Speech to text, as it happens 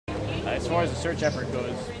As far as the search effort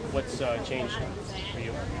goes, what's changed for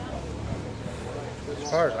you?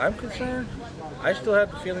 As far as I'm concerned, I still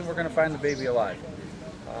have the feeling we're going to find the baby alive.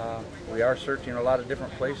 We are searching a lot of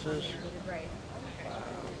different places.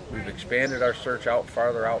 We've expanded our search out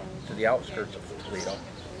farther out to the outskirts of Toledo.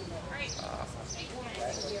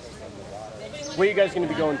 Where are you guys going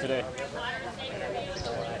to be going today?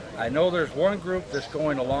 I know there's one group that's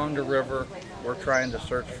going along the river. We're trying to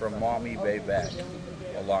search from Maumee Bay back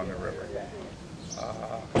along the river.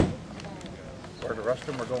 Where the rest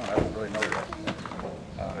of them are going, I don't really know yet.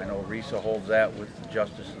 I know Risa holds that with the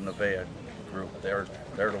Justice and Nevaeh group. They're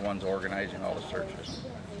the ones organizing all the searches.